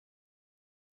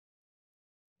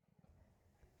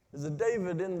is a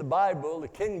David in the Bible, the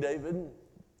King David.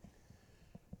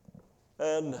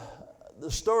 And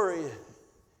the story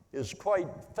is quite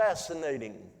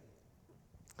fascinating.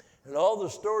 And all the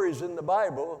stories in the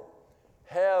Bible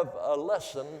have a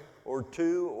lesson or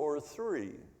two or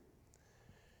three.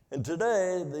 And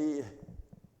today, the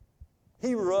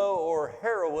hero or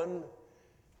heroine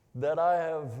that I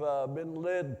have been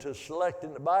led to select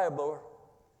in the Bible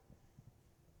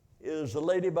is a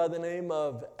lady by the name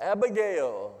of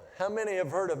Abigail. How many have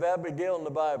heard of Abigail in the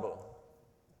Bible?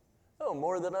 Oh,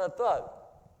 more than I thought.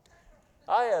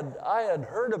 I had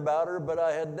heard about her, but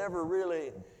I had never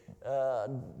really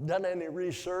done any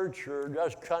research or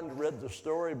just kind of read the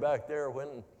story back there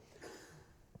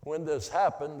when this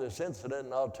happened, this incident,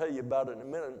 and I'll tell you about it in a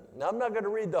minute. Now, I'm not going to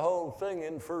read the whole thing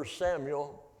in 1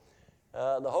 Samuel,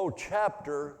 the whole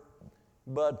chapter,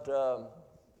 but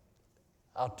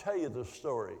I'll tell you the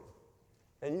story.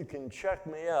 And you can check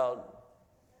me out.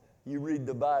 You read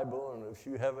the Bible, and if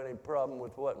you have any problem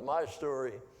with what my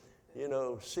story,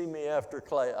 see me after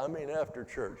after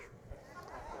church.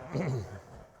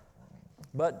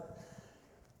 But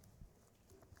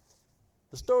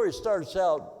the story starts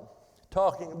out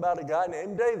talking about a guy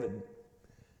named David.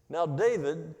 Now,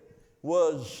 David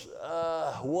was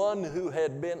one who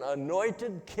had been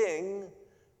anointed king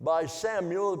by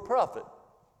Samuel the prophet.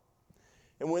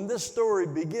 And when this story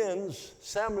begins,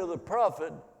 Samuel the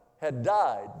prophet had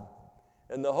died,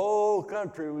 and the whole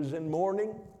country was in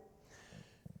mourning.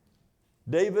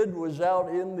 David was out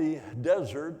in the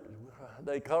desert.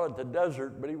 They call it the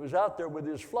desert, but he was out there with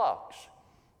his flocks.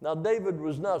 Now, David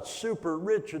was not super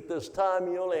rich at this time.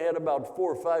 He only had about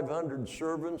 400 or 500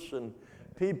 servants and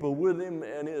people with him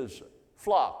and his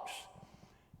flocks.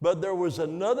 But there was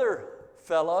another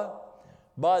fella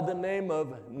by the name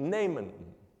of Naaman,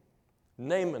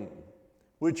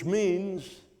 which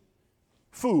means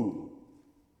fool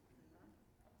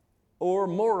or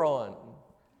moron,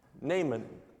 Naaman.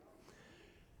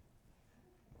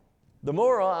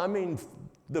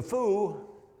 The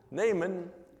fool, Naaman,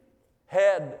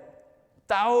 had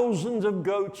thousands of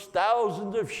goats,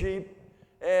 thousands of sheep,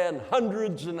 and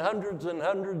hundreds and hundreds and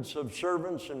hundreds of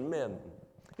servants and men.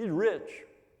 He's rich.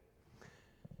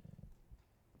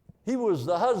 He was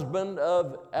the husband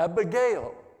of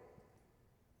Abigail.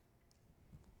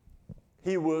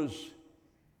 He was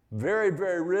very,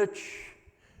 very rich,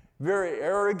 very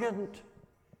arrogant,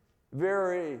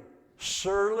 very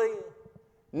surly,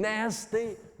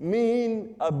 nasty,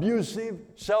 mean, abusive,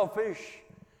 selfish,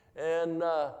 and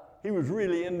he was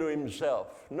really into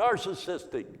himself.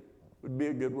 Narcissistic would be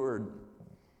a good word.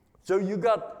 So you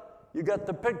got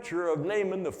the picture of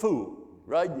Naaman the fool,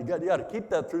 right? You got to keep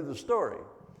that through the story.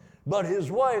 But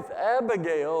his wife,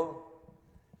 Abigail,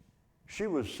 she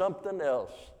was something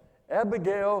else.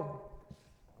 Abigail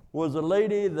was a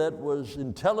lady that was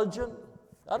intelligent.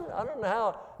 I don't know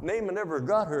how Naaman ever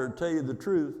got her, to tell you the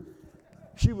truth.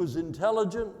 She was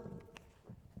intelligent.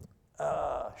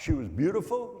 She was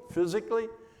beautiful physically.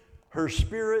 Her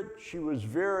spirit, she was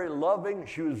very loving.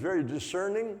 She was very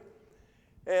discerning.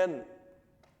 And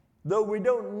though we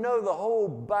don't know the whole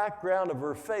background of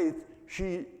her faith,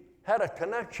 she had a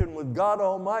connection with God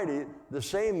Almighty, the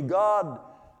same God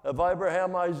of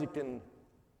Abraham, Isaac, and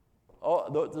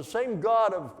the same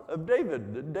God of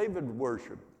David that David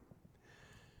worshiped.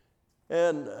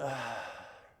 And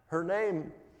her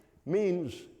name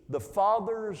means the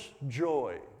father's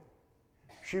joy.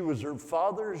 She was her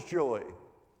father's joy.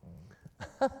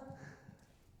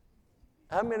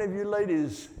 How many of you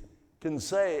ladies can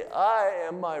say, I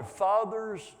am my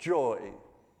father's joy?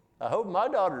 I hope my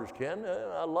daughters can.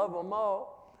 I love them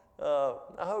all.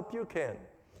 I hope you can.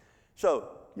 So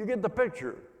you get the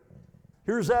picture.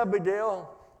 Here's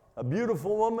Abigail, a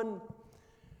beautiful woman,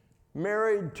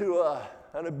 married to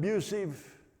an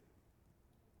abusive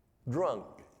drunk.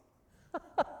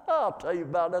 I'll tell you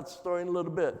about that story in a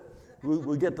little bit.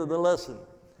 We'll get to the lesson.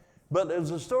 But as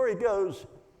the story goes,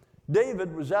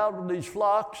 David was out with these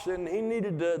flocks, and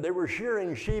they were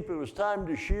shearing sheep. It was time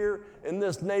to shear, and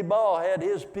this Nabal had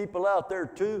his people out there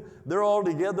too. They're all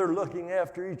together looking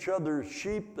after each other's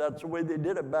sheep. That's the way they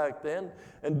did it back then.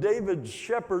 And David's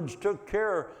shepherds took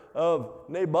care of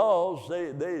Nabal's.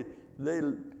 They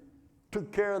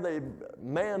took care, they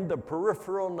manned the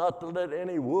peripheral not to let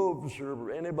any wolves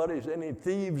or any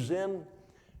thieves in.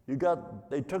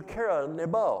 They took care of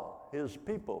Nabal, his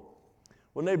people.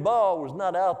 Well, Nabal was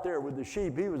not out there with the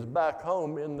sheep. He was back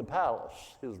home in the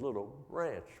palace, his little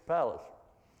ranch palace.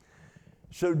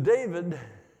 So David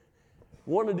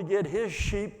wanted to get his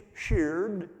sheep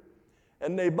sheared,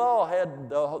 and Nabal had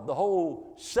the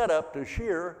whole setup to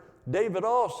shear. David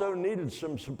also needed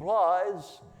some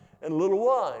supplies, and a little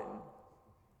wine.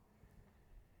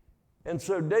 And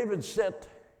so David sent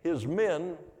his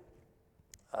men,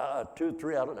 2,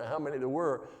 3, I don't know how many there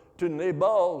were, to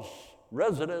Nabal's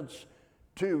residence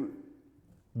to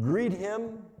greet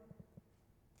him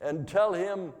and tell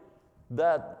him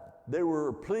that they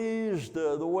were pleased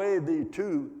the way the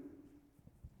two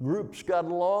groups got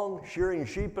along, shearing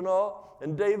sheep and all.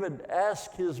 And David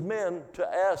asked his men to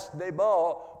ask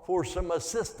Nabal for some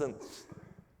assistance,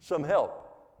 some help.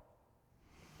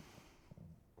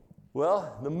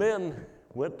 Well, the men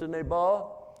went to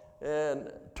Nabal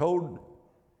and told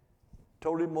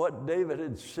him what David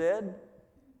had said.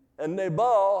 And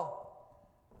Nabal,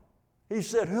 he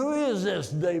said, "Who is this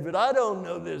David? I don't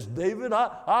know this David.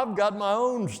 I've got my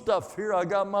own stuff here. I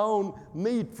got my own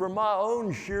meat from my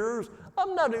own shearers.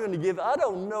 I'm not going to give, I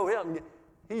don't know him.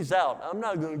 He's out. I'm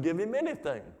not going to give him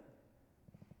anything."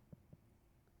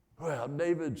 Well,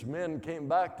 David's men came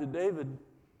back to David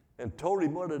and told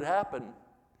him what had happened.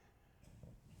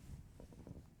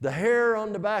 The hair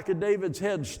on the back of David's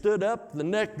head stood up, the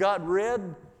neck got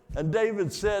red, and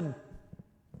David said,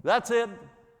 "That's it."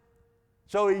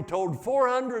 So he told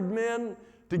 400 men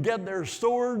to get their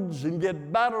swords and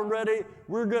get battle ready.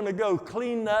 We're going to go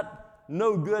clean that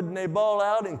no good Nabal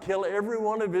out and kill every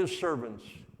one of his servants.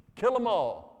 Kill them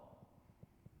all.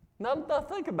 Now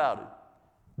think about it.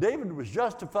 David was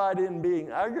justified in being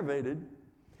aggravated.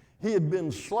 He had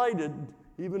been slighted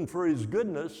even for his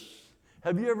goodness.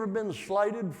 Have you ever been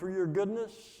slighted for your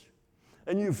goodness?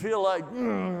 And you feel like,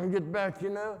 get back, you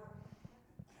know?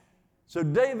 So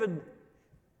David,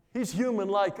 he's human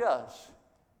like us.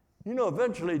 You know,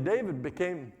 eventually David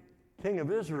became king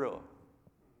of Israel.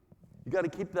 You got to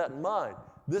keep that in mind.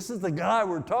 This is the guy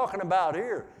we're talking about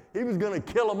here. He was going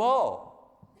to kill them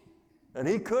all. And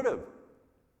he could have.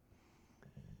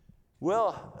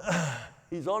 Well,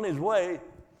 he's on his way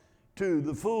to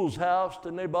the fool's house,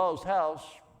 to Nabal's house.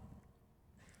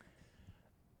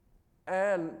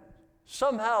 And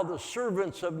somehow the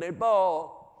servants of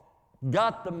Nabal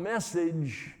got the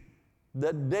message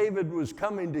that David was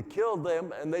coming to kill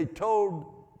them, and they told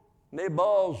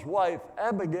Nabal's wife,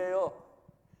 Abigail,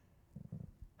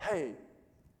 "Hey,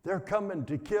 they're coming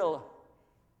to kill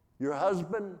your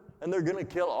husband, and they're going to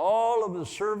kill all of the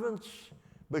servants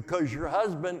because your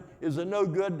husband is a no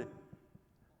good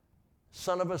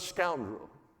son of a scoundrel."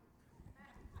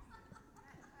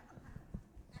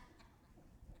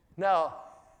 Now,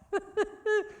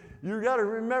 you got to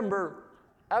remember,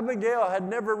 Abigail had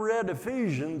never read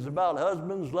Ephesians about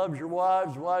husbands, loves your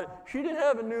wives. She didn't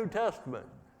have a New Testament.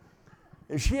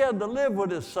 And she had to live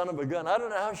with this son of a gun. I don't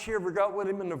know how she ever got with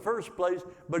him in the first place,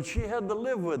 but she had to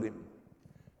live with him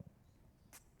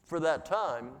for that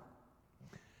time.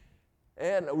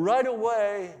 And right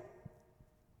away,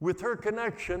 with her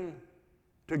connection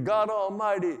to God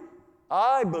Almighty,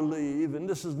 I believe, and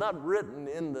this is not written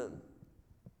in the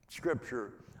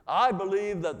Scripture, I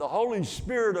believe that the Holy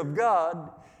Spirit of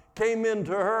God came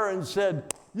into her and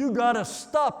said, "You got to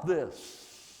stop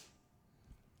this."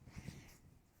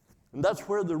 And that's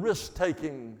where the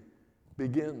risk-taking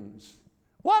begins.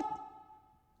 What?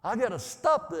 I got to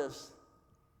stop this.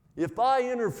 If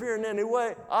I interfere in any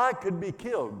way, I could be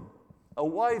killed. A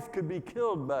wife could be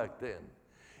killed back then.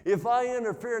 If I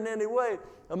interfere in any way,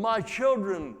 my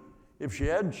children, if she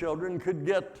had children, could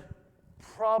get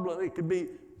problems. It could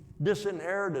be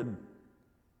disinherited.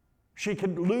 She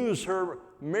could lose her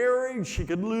marriage. She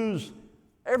could lose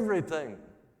everything.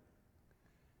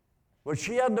 But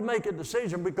she had to make a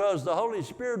decision because the Holy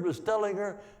Spirit was telling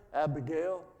her,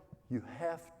 "Abigail, you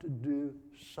have to do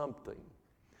something."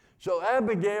 So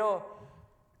Abigail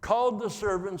called the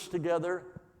servants together.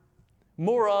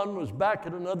 Moron was back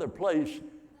at another place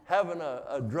having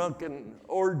a drunken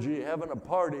orgy, having a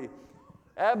party.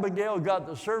 Abigail got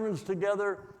the servants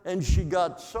together, and she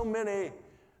got so many,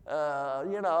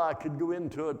 I could go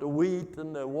into it, the wheat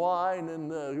and the wine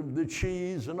and the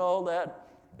cheese and all that.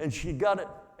 And she got it,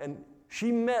 and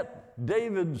she met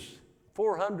David's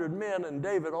 400 men and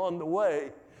David on the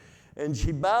way. And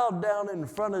she bowed down in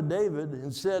front of David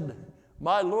and said,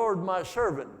 "My Lord, my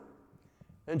servant."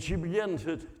 And she began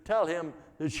to tell him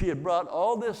that she had brought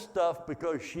all this stuff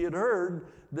because she had heard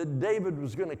that David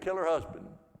was going to kill her husband.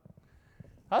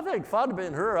 I think if I'd have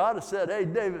been her, I'd have said, "Hey,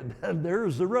 David,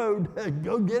 there's the road.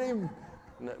 Go get him."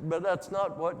 But that's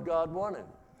not what God wanted.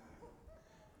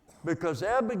 Because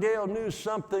Abigail knew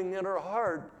something in her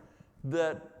heart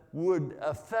that would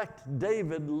affect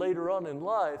David later on in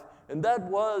life, and that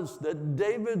was that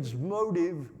David's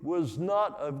motive was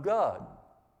not of God.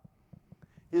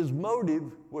 His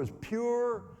motive was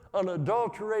pure,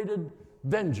 unadulterated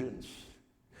vengeance.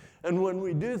 And when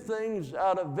we do things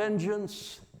out of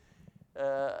vengeance,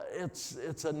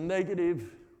 it's a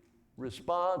negative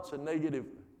response, a negative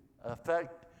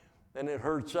effect, and it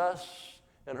hurts us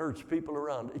and hurts people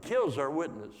around. It kills our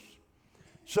witness.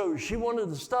 So she wanted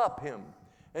to stop him,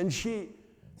 and she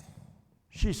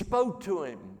spoke to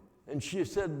him, and she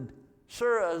said,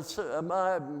 "Sir,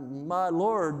 my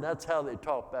Lord," that's how they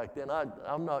talked back then.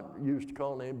 I'm not used to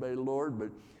calling anybody Lord, but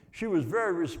she was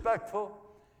very respectful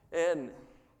and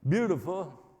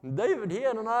beautiful. And David, he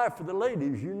had an eye for the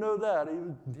ladies, you know that.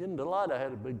 He and Delilah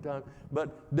had a big time.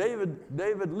 But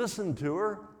David listened to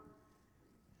her,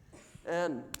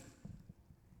 and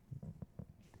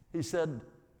he said,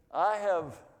 "I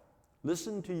have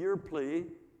listened to your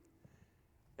plea,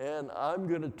 and I'm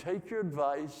going to take your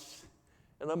advice,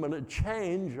 and I'm going to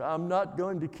change. I'm not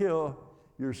going to kill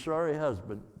your sorry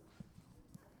husband."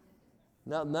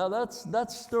 Now that's the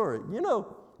story. You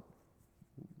know,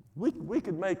 we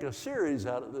could make a series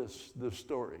out of this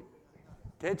story.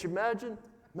 Can't you imagine?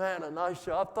 Man, a nice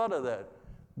show. I've thought of that.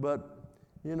 But,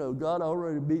 you know, God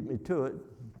already beat me to it.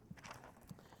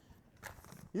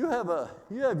 You have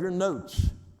your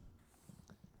notes.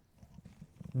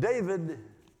 David,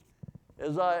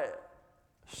 as I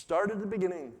started at the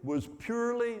beginning, was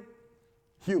purely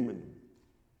human,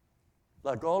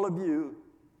 like all of you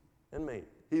and me.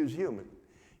 He was human.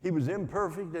 He was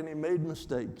imperfect and he made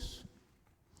mistakes.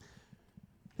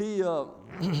 He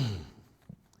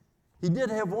did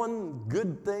have one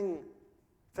good thing,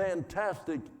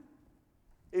 fantastic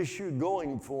issue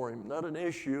going for him. Not an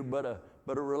issue, but a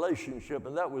relationship,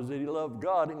 and that was that he loved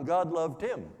God, and God loved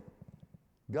him.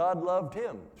 God loved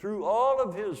him. Through all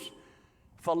of his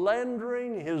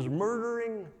philandering, his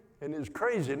murdering, and his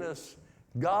craziness,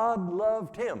 God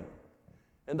loved him.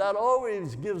 And that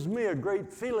always gives me a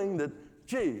great feeling that,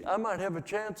 gee, I might have a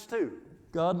chance too.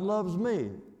 God loves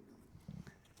me.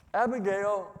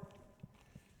 Abigail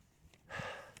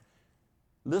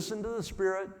listened to the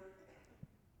Spirit.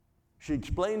 She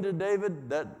explained to David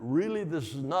that really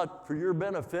this is not for your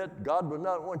benefit. God would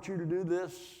not want you to do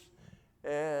this.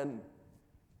 And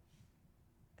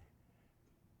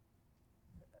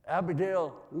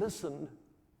Abigail listened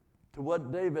to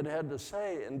what David had to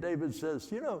say, and David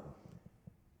says, "You know,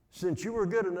 since you were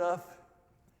good enough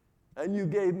and you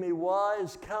gave me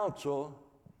wise counsel,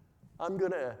 I'm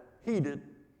going to heed it,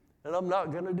 and I'm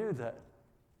not going to do that."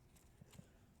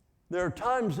 There are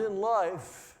times in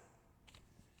life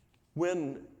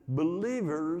when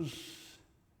believers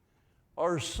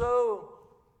are so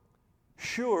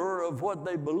sure of what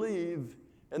they believe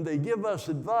and they give us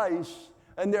advice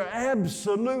and they're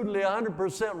absolutely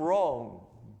 100% wrong.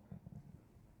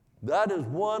 That is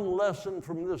one lesson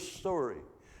from this story.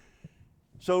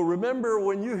 So remember,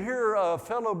 when you hear a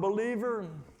fellow believer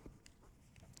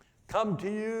come to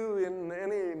you in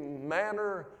any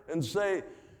manner and say,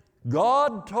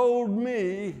 "God told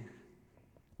me,"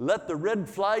 let the red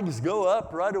flags go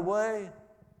up right away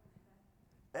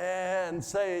and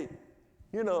say,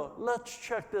 you know, let's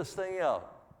check this thing out.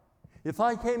 If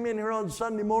I came in here on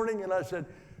Sunday morning and I said,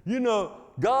 "You know,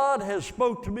 God has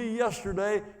spoke to me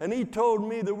yesterday and he told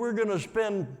me that we're going to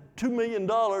spend $2 million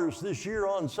this year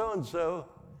on so-and-so,"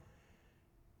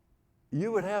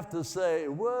 you would have to say,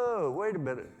 "Whoa, wait a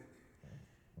minute.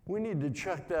 We need to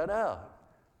check that out.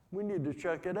 We need to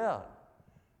check it out."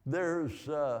 There's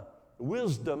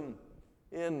wisdom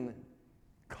in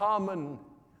common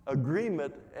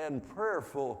agreement and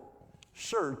prayerful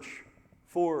search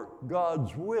for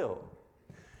God's will.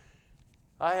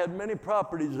 I had many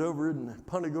properties over in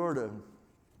Punta Gorda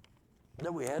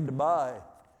that we had to buy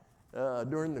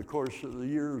during the course of the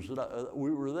years that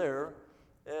we were there.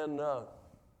 And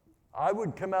I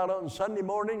would come out on Sunday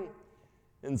morning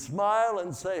and smile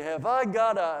and say, have I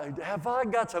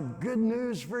got some good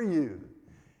news for you?"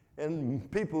 And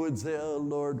people would say, "Oh,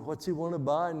 Lord, what's he want to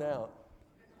buy now?"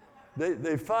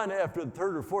 They finally, after the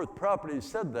third or fourth property,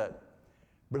 said that.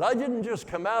 But I didn't just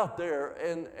come out there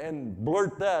and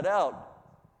blurt that out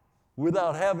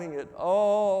without having it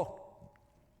all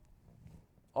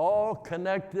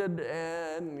connected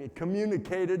and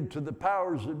communicated to the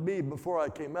powers that be before I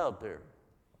came out there.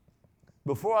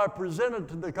 Before I presented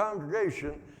to the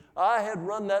congregation, I had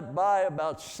run that by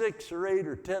about 6 or 8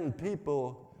 or 10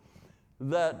 people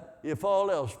that if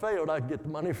all else failed, I'd get the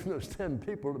money from those 10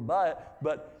 people to buy it.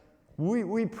 But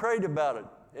we prayed about it,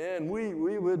 and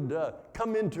we would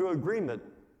come into agreement.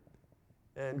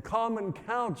 And common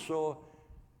counsel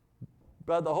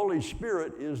by the Holy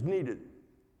Spirit is needed.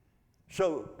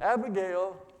 So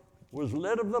Abigail was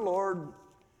led of the Lord.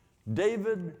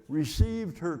 David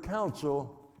received her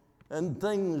counsel, and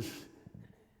things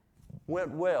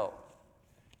went well.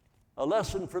 A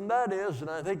lesson from that is, and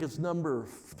I think it's number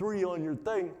 3 on your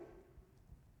thing,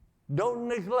 Don't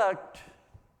neglect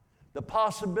the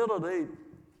possibility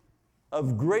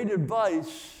of great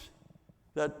advice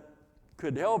that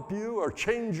could help you or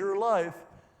change your life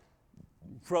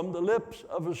from the lips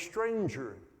of a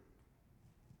stranger.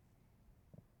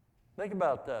 Think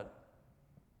about that.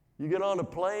 You get on a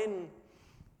plane,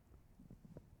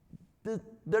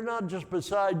 they're not just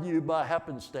beside you by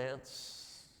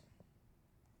happenstance.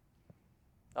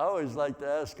 I always like to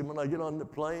ask them when I get on the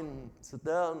plane, sit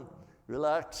down,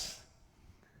 relax.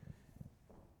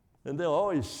 And they'll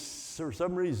always, for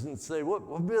some reason, say,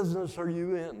 what business are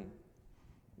you in?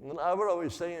 And I would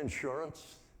always say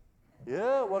insurance.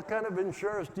 Yeah, what kind of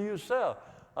insurance do you sell?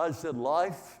 I said,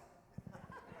 life.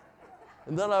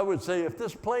 And then I would say, if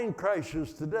this plane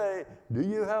crashes today, do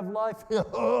you have life?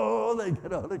 Oh, they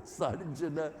get all excited, you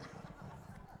know.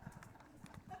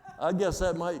 I guess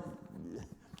that might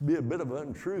be a bit of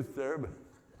untruth there, but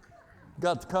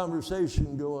got the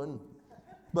conversation going.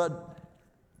 But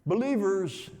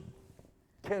believers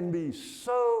can be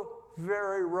so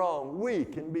very wrong. We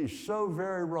can be so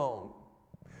very wrong.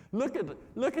 Look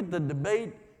at the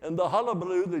debate and the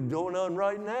hullabaloo that's going on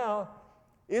right now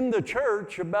in the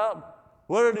church about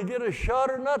whether to get a shot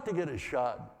or not to get a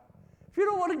shot. If you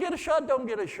don't want to get a shot, don't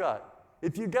get a shot.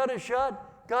 If you got a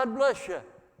shot, God bless you.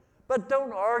 But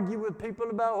don't argue with people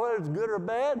about whether it's good or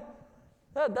bad.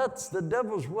 That's the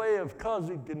devil's way of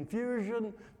causing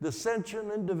confusion,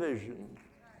 dissension, and division.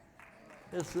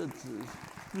 It's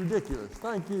ridiculous.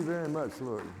 Thank you very much,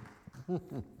 Lord.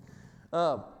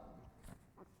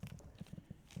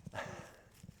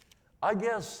 I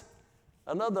guess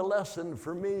another lesson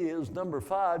for me is number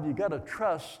 5, you got to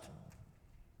trust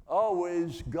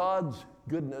always God's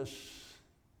goodness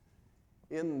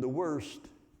in the worst,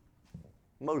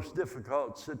 most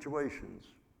difficult situations.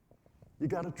 You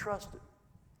got to trust it.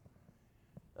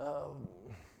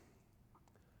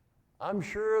 I'm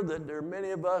sure that there are many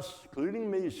of us,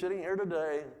 including me, sitting here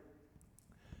today,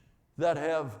 that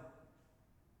have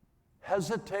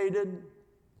hesitated,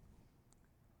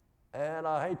 and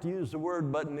I hate to use the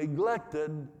word, but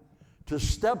neglected to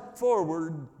step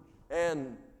forward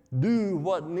and do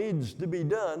what needs to be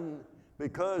done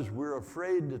because we're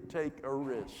afraid to take a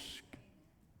risk.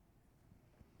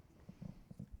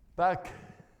 Back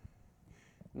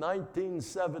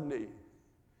 1970,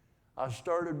 I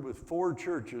started with 4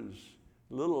 churches,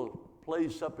 a little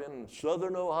place up in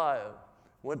southern Ohio.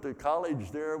 Went to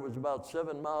college there, it was about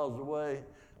 7 miles away.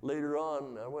 Later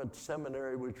on, I went to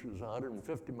seminary, which was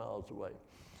 150 miles away.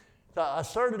 So I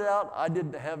started out, I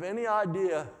didn't have any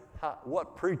idea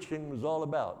what preaching was all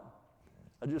about.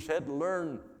 I just had to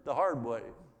learn the hard way.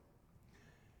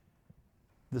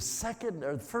 The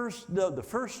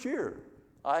first year,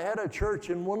 I had a church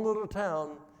in one little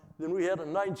town. Then we had a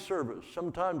night service.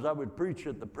 Sometimes I would preach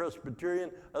at the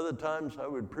Presbyterian, other times I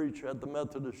would preach at the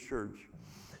Methodist church.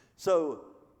 So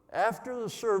after the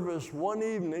service one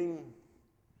evening,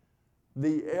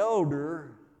 the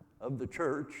elder of the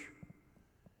church,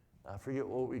 I forget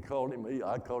what we called him,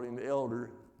 I called him the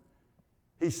elder,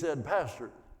 he said,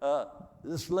 Pastor,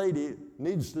 this lady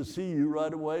needs to see you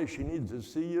right away. She needs to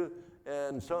see you,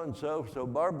 and so. So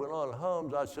Barb went on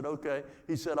home. I said, okay.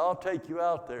 He said, I'll take you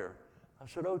out there. I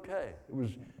said, okay. It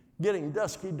was getting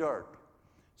dusky dark.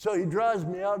 So he drives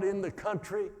me out in the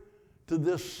country to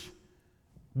this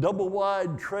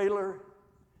double-wide trailer,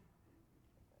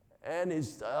 and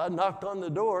I knocked on the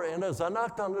door, and as I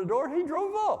knocked on the door, he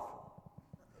drove off.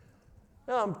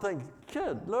 Now I'm thinking,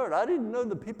 good Lord, I didn't know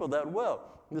the people that well.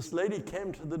 This lady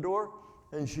came to the door,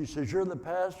 and she says, you're the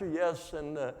pastor? Yes,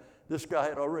 and this guy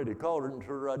had already called her and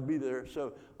told her I'd be there.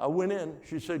 So I went in.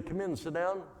 She said, come in, sit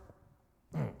down.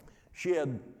 She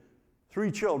had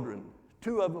 3 children.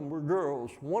 2 of them were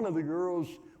girls. One of the girls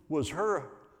was her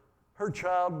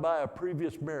child by a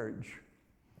previous marriage,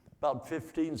 about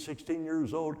 15, 16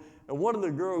 years old. And one of the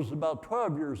girls, about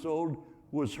 12 years old,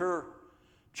 was her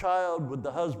child with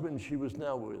the husband she was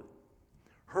now with.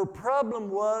 Her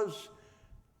problem was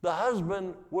the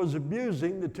husband was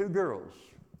abusing the 2 girls.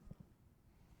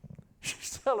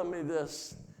 She's telling me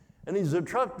this. And he's a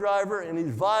truck driver, and he's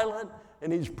violent,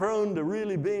 and he's prone to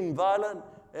really being violent,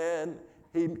 and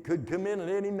he could come in at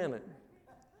any minute.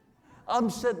 I'm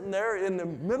sitting there in the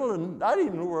middle, and I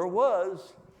didn't know where it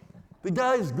was. The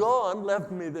guy's gone,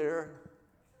 left me there.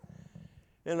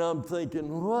 And I'm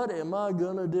thinking, what am I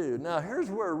going to do? Now, here's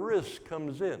where risk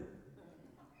comes in.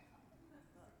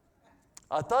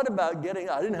 I thought about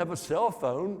I didn't have a cell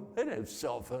phone. They didn't have a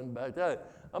cell phone back then.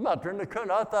 I'm out there in the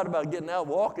country. I thought about getting out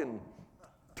walking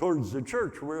towards the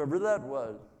church, wherever that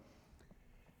was.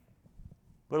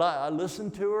 But I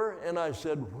listened to her, and I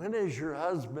said, when is your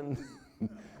husband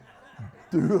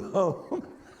due home?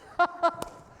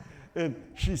 And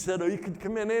she said, oh, you can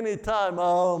come in any time.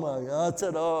 Oh, my God. I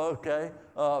said, oh, okay.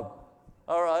 All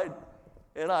right.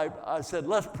 And I said,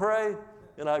 let's pray.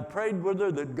 And I prayed with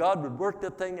her that God would work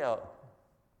that thing out.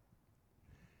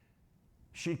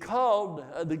 She called.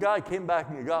 The guy came back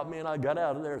and got me, and I got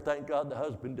out of there. Thank God the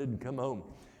husband didn't come home.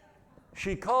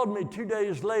 She called me 2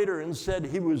 days later and said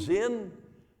he was in,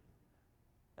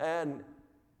 and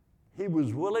he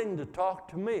was willing to talk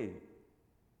to me.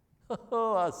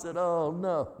 Oh, I said, oh,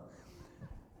 no.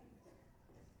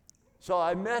 So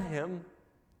I met him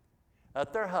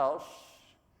at their house,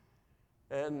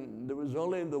 and there was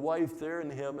only the wife there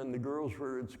and him, and the girls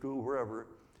were at school, wherever.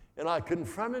 And I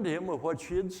confronted him with what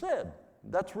she had said.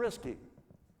 That's risky.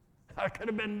 I could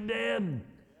have been dead.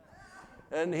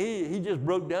 And he just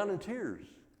broke down in tears.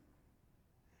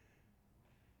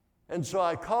 And so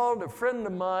I called a friend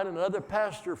of mine, another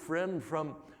pastor friend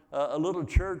from a little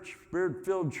church,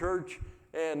 Spirit-filled church,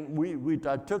 and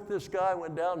I took this guy,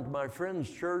 went down to my friend's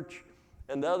church,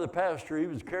 and the other pastor, he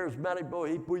was charismatic.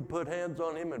 Boy, we put hands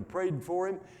on him and prayed for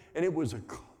him, and it was a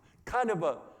kind of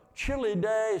a chilly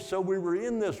day, so we were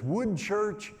in this wood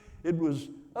church. It was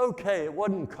okay, it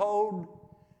wasn't cold,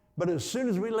 but as soon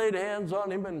as we laid hands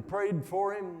on him and prayed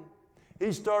for him,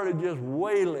 he started just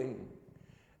wailing,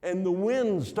 and the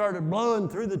wind started blowing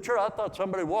through the church. I thought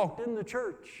somebody walked in the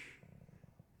church,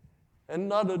 and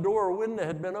not a door or window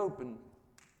had been opened.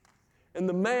 And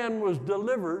the man was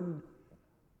delivered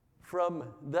from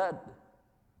that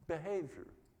behavior.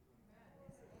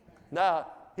 Now,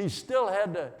 he still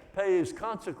had to pay his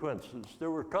consequences.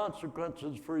 There were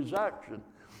consequences for his action.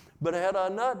 But had I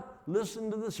not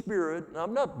listened to the Spirit, and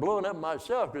I'm not blowing up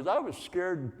myself because I was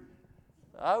scared.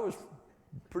 I was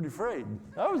pretty afraid.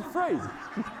 I was afraid.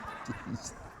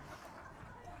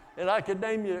 And I could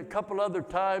name you a couple other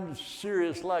times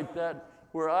serious like that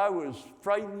where I was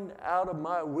frightened out of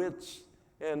my wits,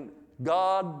 and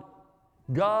God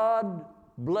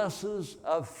blesses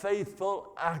a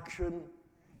faithful action,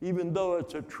 even though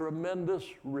it's a tremendous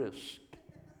risk.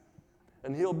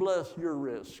 And He'll bless your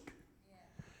risk.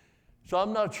 So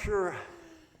I'm not sure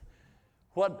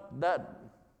what that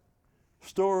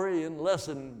story and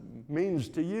lesson means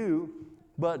to you,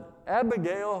 but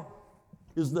Abigail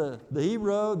is the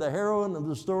hero, the heroine of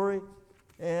the story.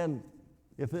 And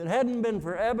if it hadn't been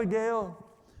for Abigail,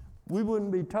 we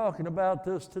wouldn't be talking about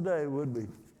this today, would we?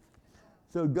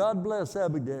 So God bless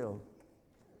Abigail.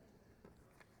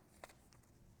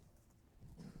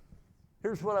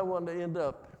 Here's what I want to end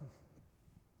up.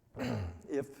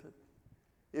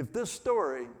 If this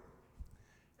story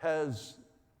has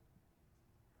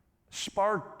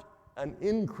sparked an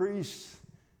increase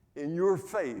in your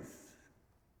faith,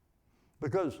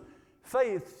 because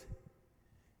faith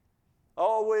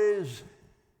always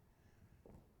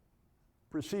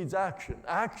precedes action.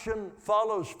 Action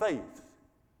follows faith.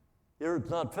 Here it's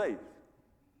not faith.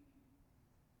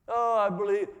 Oh, I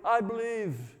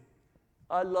believe,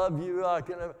 I love you,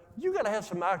 you got to have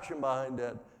some action behind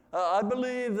that. I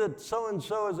believe that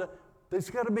so-and-so is there's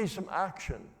got to be some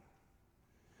action.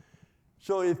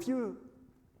 So if you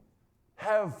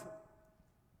have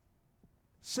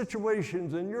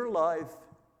situations in your life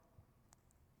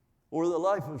or the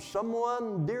life of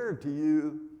someone dear to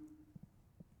you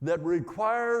that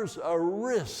requires a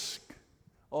risk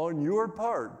on your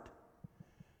part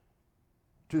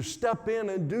to step in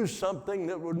and do something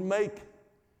that would make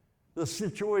the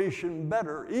situation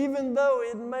better, even though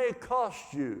it may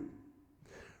cost you.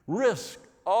 Risk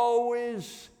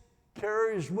always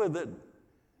carries with it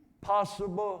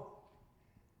possible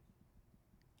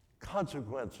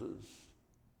consequences.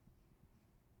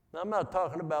 Now, I'm not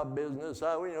talking about business.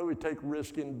 We take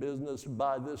risk in business,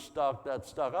 buy this stock, that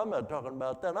stock. I'm not talking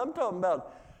about that. I'm talking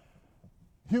about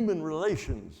human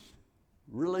relations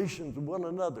with one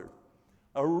another,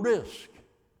 a risk.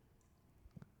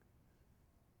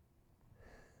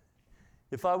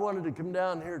 If I wanted to come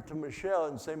down here to Michelle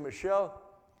and say, Michelle,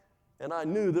 and I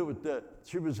knew that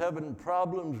she was having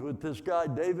problems with this guy,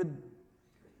 David,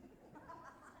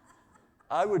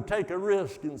 I would take a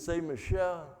risk and say,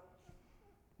 Michelle,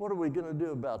 what are we going to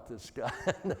do about this guy?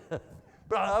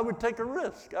 But I would take a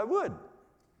risk. I would.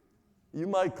 You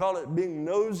might call it being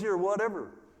nosy or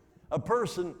whatever. A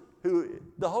person who,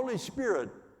 the Holy Spirit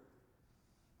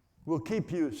will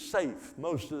keep you safe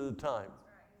most of the time.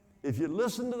 If you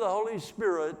listen to the Holy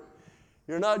Spirit,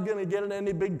 you're not going to get in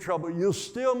any big trouble. You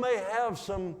still may have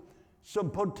some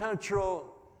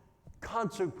potential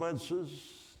consequences,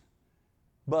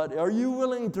 but are you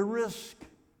willing to risk?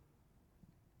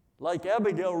 Like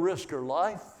Abigail risked her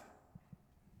life.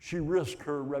 She risked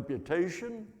her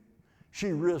reputation.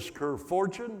 She risked her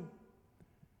fortune.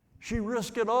 She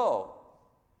risked it all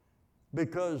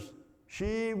because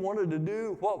she wanted to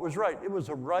do what was right. It was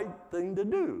a right thing to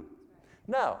do.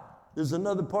 Now, there's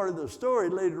another part of the story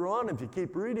later on, if you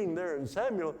keep reading there in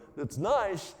Samuel, that's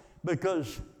nice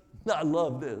because I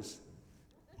love this.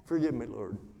 Forgive me,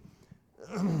 Lord.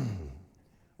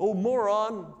 Old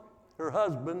moron, her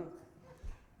husband,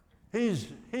 he's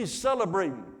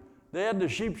celebrating. They had the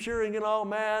sheep shearing and all,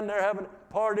 man, they're having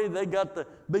a party. They got the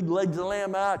big legs of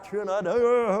lamb out, chewing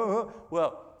on.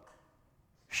 Well,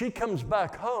 she comes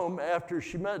back home after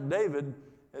she met David,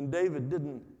 and David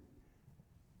didn't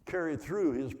carry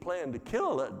through his plan to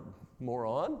kill that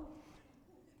moron.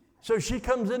 So she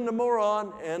comes into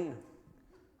moron, and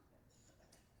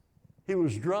he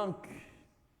was drunk.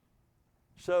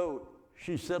 So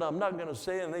she said, I'm not going to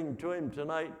say anything to him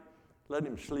tonight. Let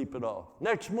him sleep it off.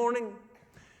 Next morning,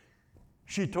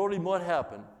 she told him what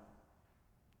happened.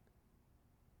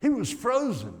 He was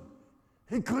frozen.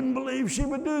 He couldn't believe she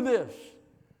would do this.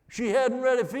 She hadn't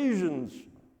read Ephesians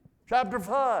chapter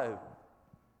 5.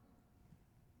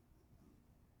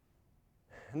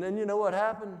 And then you know what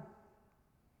happened?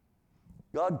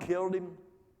 God killed him.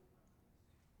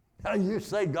 Now you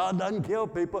say God doesn't kill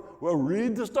people. Well,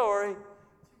 read the story.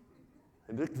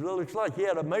 And it looks like he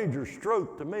had a major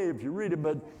stroke to me if you read it,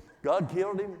 but God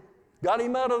killed him. Got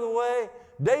him out of the way.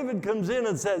 David comes in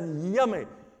and said, yummy,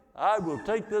 I will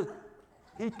take this.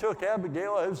 He took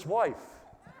Abigail, his wife.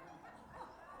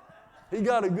 He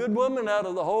got a good woman out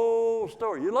of the whole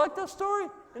story. You like that story?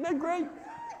 Isn't that great?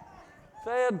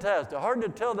 Fantastic. Hard to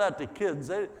tell that to kids.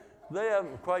 They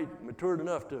haven't quite matured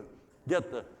enough to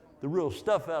get the real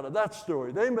stuff out of that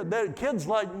story. Kids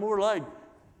like more like,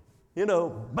 you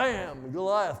know, bam,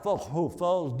 Goliath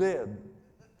falls dead.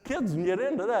 Kids can get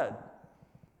into that.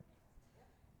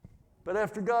 But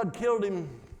after God killed him,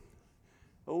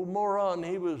 old moron,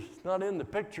 he was not in the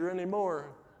picture anymore.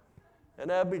 And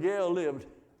Abigail lived,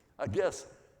 I guess,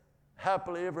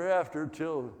 happily ever after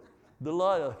till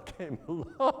Delilah came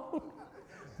along.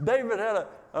 David had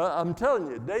I'm telling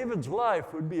you, David's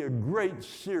life would be a great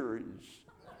series.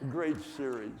 A great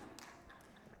series.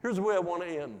 Here's the way I want to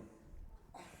end.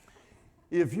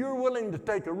 If you're willing to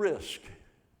take a risk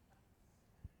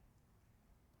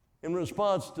in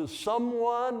response to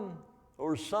someone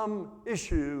or some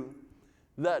issue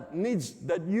that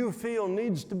you feel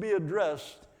needs to be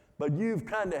addressed, but you've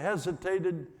kind of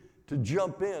hesitated to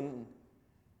jump in,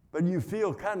 but you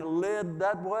feel kind of led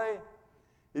that way,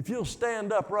 if you'll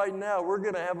stand up right now, we're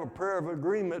going to have a prayer of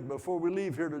agreement before we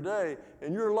leave here today,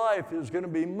 and your life is going to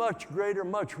be much greater,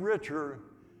 much richer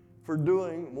for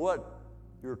doing what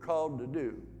you're called to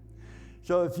do.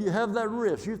 So if you have that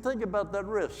risk, you think about that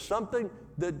risk, something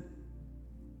that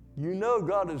you know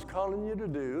God is calling you to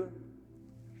do.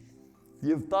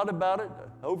 You've thought about it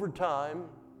over time,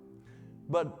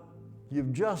 but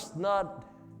you've just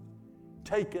not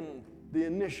taken the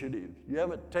initiative. You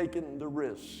haven't taken the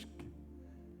risk.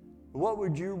 What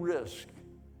would you risk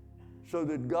so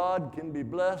that God can be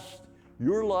blessed,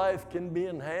 your life can be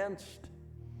enhanced?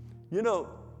 You know,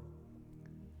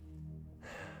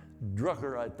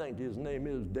 Drucker, I think his name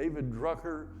is, David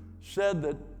Drucker, said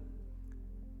that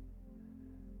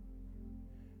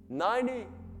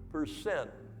 90%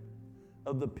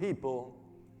 of the people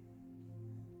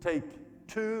take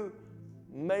 2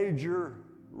 major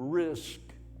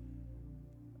risks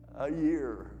a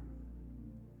year.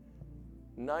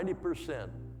 90%.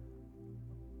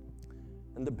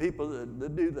 And the people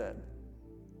that do that.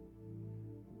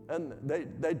 And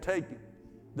they take,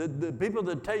 the people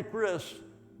that take risks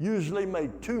usually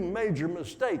make 2 major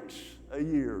mistakes a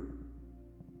year.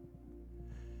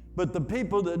 But the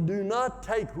people that do not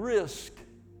take risk,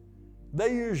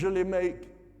 they usually make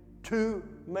 2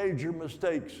 major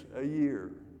mistakes a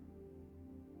year.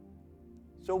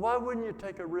 So why wouldn't you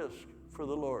take a risk for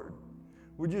the Lord?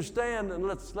 Would you stand and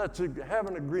let's have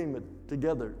an agreement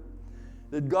together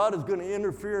that God is going to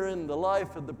interfere in the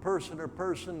life of the person or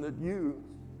person that you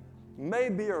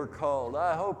maybe are called.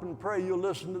 I hope and pray you'll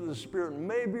listen to the Spirit.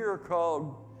 Maybe you're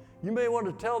called. You may want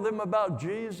to tell them about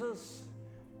Jesus.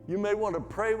 You may want to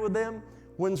pray with them.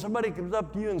 When somebody comes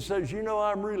up to you and says, you know,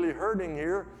 I'm really hurting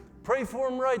here, pray for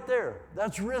them right there.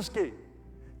 That's risky.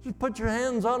 Just put your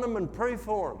hands on them and pray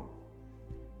for them.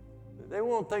 They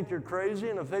won't think you're crazy,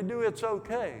 and if they do, it's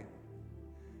okay.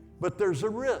 But there's a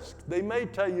risk. They may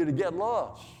tell you to get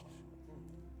lost.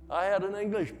 I had an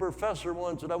English professor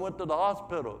once that I went to the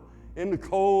hospital in the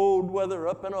cold weather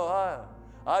up in Ohio.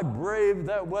 I braved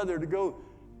that weather to go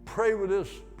pray with this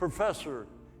professor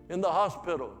in the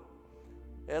hospital.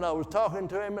 And I was talking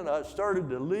to him, and I started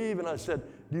to leave, and I said,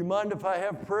 do you mind if I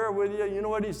have prayer with you? You know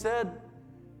what he said?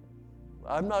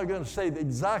 I'm not going to say the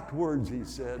exact words he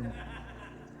said,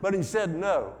 but he said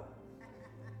no.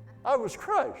 I was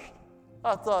crushed.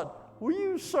 I thought, well,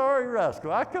 you sorry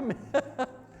rascal. I come in.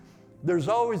 There's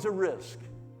always a risk.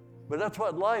 But that's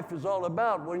what life is all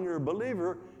about when you're a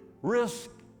believer: risk,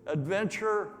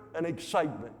 adventure, and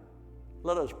excitement.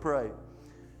 Let us pray.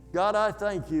 God, I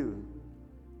thank you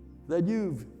that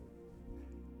you've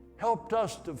helped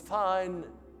us to find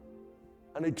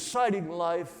an exciting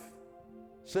life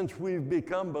since we've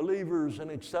become believers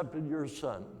and accepted your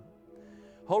Son.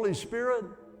 Holy Spirit,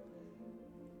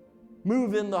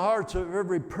 move in the hearts of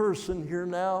every person here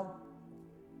now.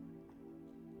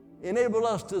 Enable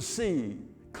us to see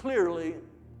clearly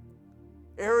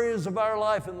areas of our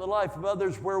life and the life of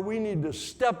others where we need to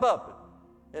step up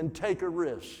and take a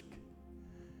risk.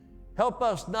 Help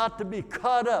us not to be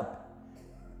caught up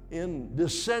in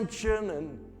dissension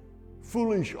and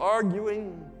foolish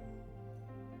arguing,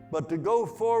 but to go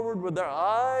forward with our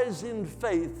eyes in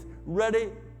faith, ready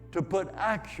to put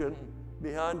action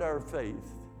behind our faith.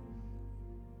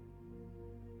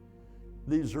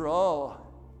 These are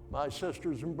all my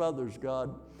sisters and brothers,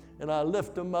 God, and I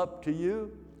lift them up to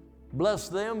you. Bless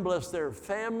them, bless their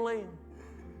family,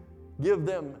 give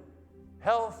them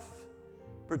health,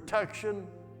 protection,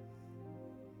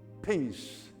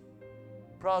 peace,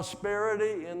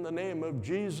 prosperity in the name of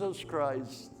Jesus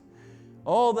Christ.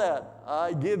 All that,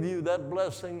 I give you that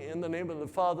blessing in the name of the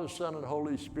Father, Son, and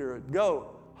Holy Spirit.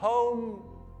 Go home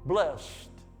blessed.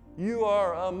 You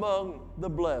are among the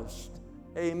blessed.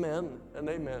 Amen and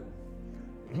amen.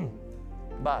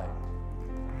 Bye.